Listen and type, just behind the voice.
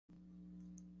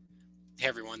Hey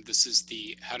everyone, this is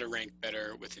the How to Rank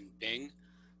Better within Bing.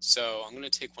 So I'm going to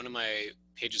take one of my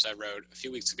pages I wrote a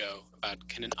few weeks ago about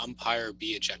can an umpire be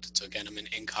ejected. So again, I'm in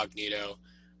incognito.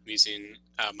 I'm using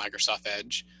Microsoft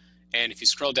Edge. And if you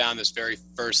scroll down, this very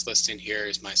first listing here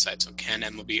is my site. So can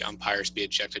MLB umpires be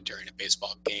ejected during a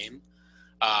baseball game?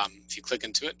 If you click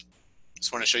into it,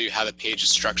 just want to show you how the page is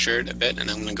structured a bit, and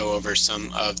I'm going to go over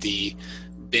some of the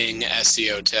Bing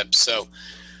SEO tips. So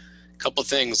couple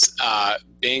things.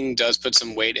 Bing does put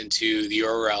some weight into the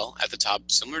URL at the top,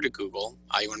 similar to Google.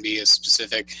 You want to be as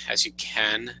specific as you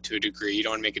can to a degree. You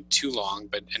don't want to make it too long,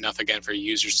 but enough, again, for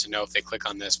users to know if they click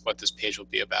on this, what this page will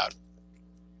be about.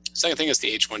 Second thing is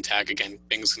the H1 tag. Again,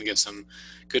 Bing's going to give some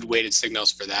good weighted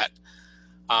signals for that.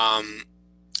 And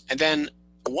then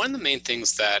one of the main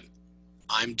things that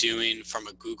I'm doing from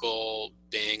a Google,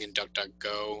 Bing, and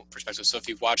DuckDuckGo perspective, so if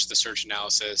you've watched the search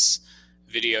analysis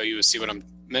video, you will see what I'm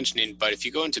mentioning, but if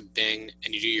you go into Bing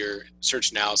and you do your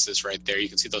search analysis right there, you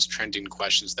can see those trending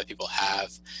questions that people have.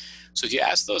 So if you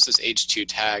ask those as H2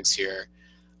 tags here,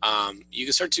 you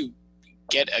can start to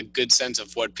get a good sense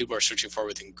of what people are searching for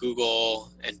within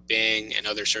Google and Bing and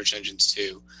other search engines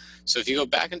too. So if you go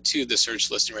back into the search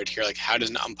listing right here, like how does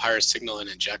an umpire signal an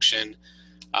ejection?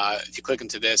 If you click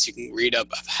into this, you can read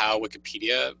up of how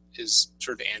Wikipedia is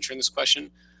sort of answering this question.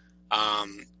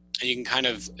 And you can kind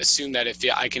of assume that if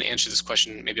I can answer this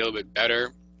question maybe a little bit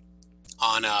better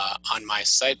on my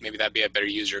site, maybe that'd be a better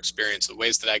user experience. The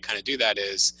ways that I kind of do that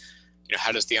is,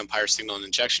 how does the umpire signal an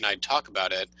injection? I'd talk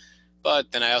about it,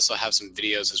 but then I also have some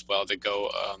videos as well that go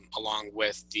along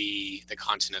with the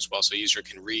content as well, so a user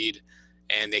can read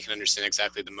and they can understand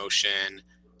exactly the motion,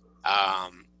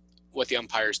 what the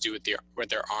umpires do with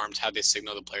their arms, how they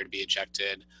signal the player to be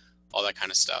ejected, all that kind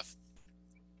of stuff.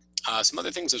 Some other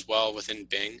things as well within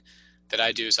Bing that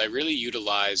I do is I really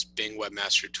utilize Bing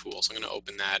Webmaster Tools. I'm going to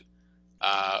open that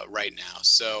right now.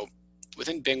 So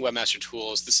within Bing Webmaster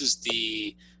Tools, this is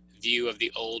the view of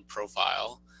the old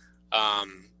profile.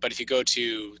 But if you go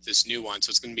to this new one,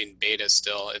 so it's going to be in beta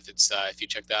still. If you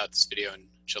checked out this video in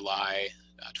July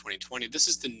 2020, this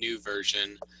is the new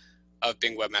version of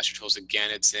Bing Webmaster Tools.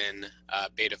 Again, it's in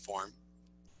beta form.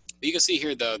 But you can see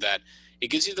here though that it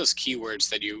gives you those keywords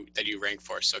that you rank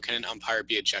for. So can an umpire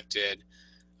be ejected?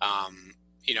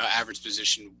 Average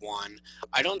position 1.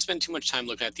 I don't spend too much time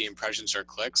looking at the impressions or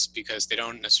clicks because they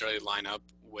don't necessarily line up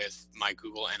with my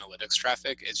Google Analytics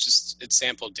traffic. It's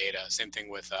sample data. Same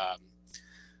thing with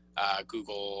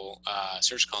Google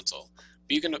Search Console.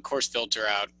 But you can of course filter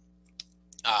out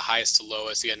highest to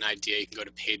lowest. You get an idea. You can go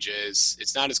to pages.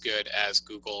 It's not as good as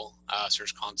Google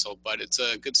Search Console, but it's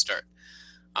a good start.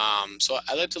 So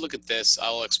I like to look at this.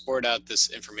 I'll export out this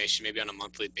information maybe on a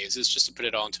monthly basis just to put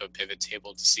it all into a pivot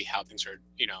table to see how things are,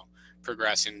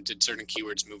 progressing. Did certain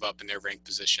keywords move up in their rank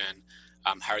position?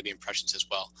 How are the impressions as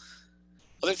well?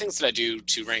 Other things that I do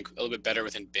to rank a little bit better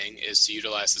within Bing is to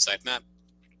utilize the Sitemap.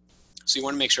 So you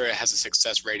want to make sure it has a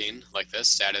success rating like this,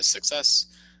 status success.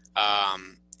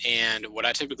 And what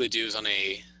I typically do is on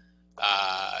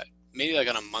maybe like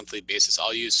on a monthly basis,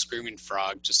 I'll use Screaming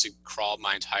Frog just to crawl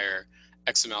my entire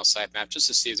XML sitemap just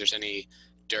to see if there's any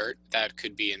dirt that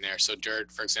could be in there. So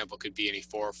dirt, for example, could be any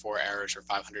 404 errors or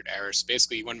 500 errors.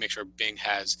 Basically, you want to make sure Bing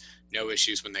has no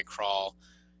issues when they crawl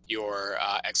your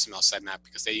XML sitemap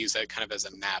because they use that kind of as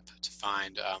a map to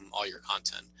find all your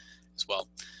content as well.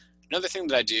 Another thing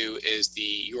that I do is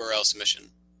the URL submission.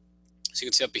 So you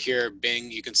can see up here,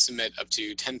 Bing, you can submit up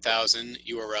to 10,000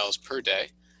 URLs per day.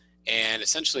 And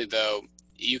essentially, though,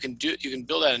 you can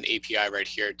build out an API right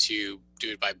here to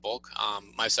do it by bulk.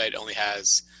 My site only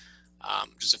has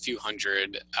just a few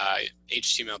hundred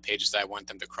HTML pages that I want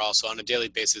them to crawl. So on a daily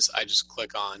basis, I just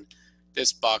click on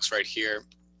this box right here.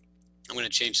 I'm going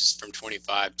to change this from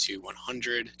 25 to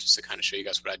 100 just to kind of show you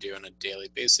guys what I do on a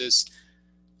daily basis.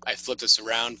 I flip this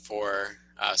around for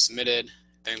submitted,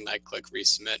 then I click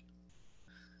resubmit.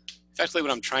 Effectively, what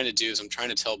I'm trying to do is I'm trying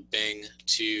to tell Bing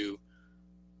to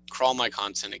crawl my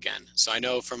content again. So I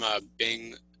know from a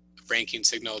Bing ranking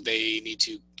signal, they need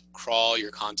to crawl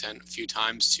your content a few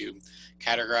times to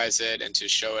categorize it and to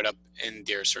show it up in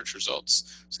their search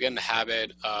results. So get in the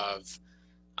habit of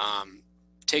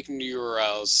taking the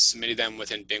URLs, submitting them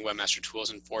within Bing Webmaster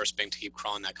Tools, and force Bing to keep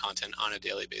crawling that content on a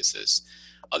daily basis.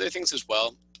 Other things as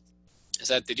well is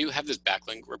that they do have this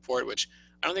backlink report, which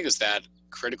I don't think is that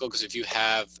critical because if you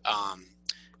have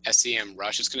SEM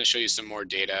Rush, it's going to show you some more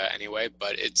data anyway,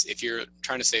 but if you're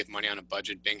trying to save money on a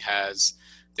budget, Bing has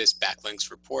this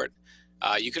backlinks report.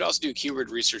 You could also do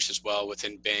keyword research as well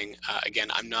within Bing. Again,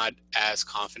 I'm not as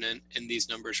confident in these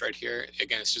numbers right here.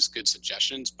 Again, it's just good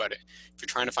suggestions, but if you're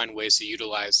trying to find ways to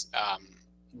utilize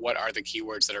what are the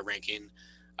keywords that are ranking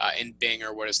in Bing,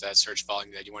 or what is that search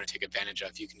volume that you want to take advantage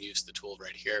of, you can use the tool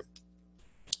right here.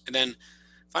 And then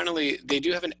finally, they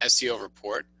do have an SEO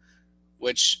report,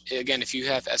 which again, if you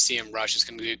have SEMrush, it's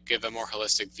going to give a more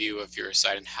holistic view of your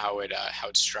site and how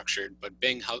it's structured. But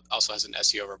Bing also has an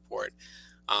SEO report.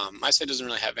 My site doesn't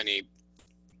really have any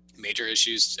major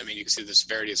issues. I mean, you can see the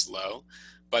severity is low,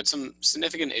 but some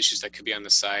significant issues that could be on the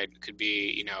site could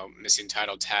be, you know, missing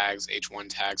title tags, H1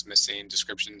 tags missing,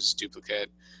 descriptions duplicate,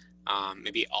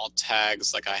 maybe alt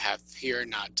tags like I have here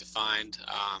not defined.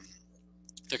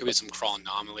 There could be some crawl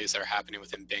anomalies that are happening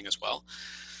within Bing as well.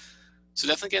 So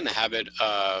definitely get in the habit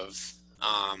of,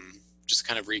 just to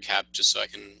kind of recap, just so I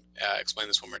can explain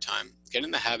this one more time, get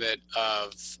in the habit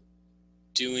of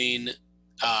doing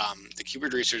the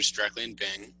keyword research directly in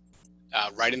Bing,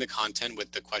 writing the content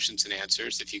with the questions and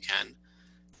answers if you can,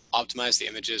 optimize the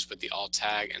images with the alt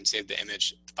tag and save the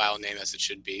image file name as it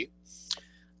should be.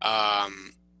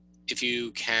 If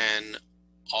you can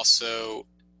also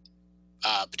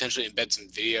potentially embed some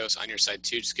videos on your site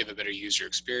too, just give a better user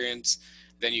experience.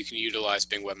 Then you can utilize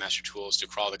Bing Webmaster Tools to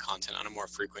crawl the content on a more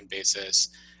frequent basis,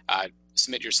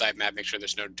 submit your sitemap, make sure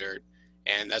there's no dirt,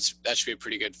 and that should be a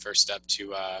pretty good first step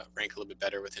to rank a little bit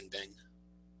better within Bing.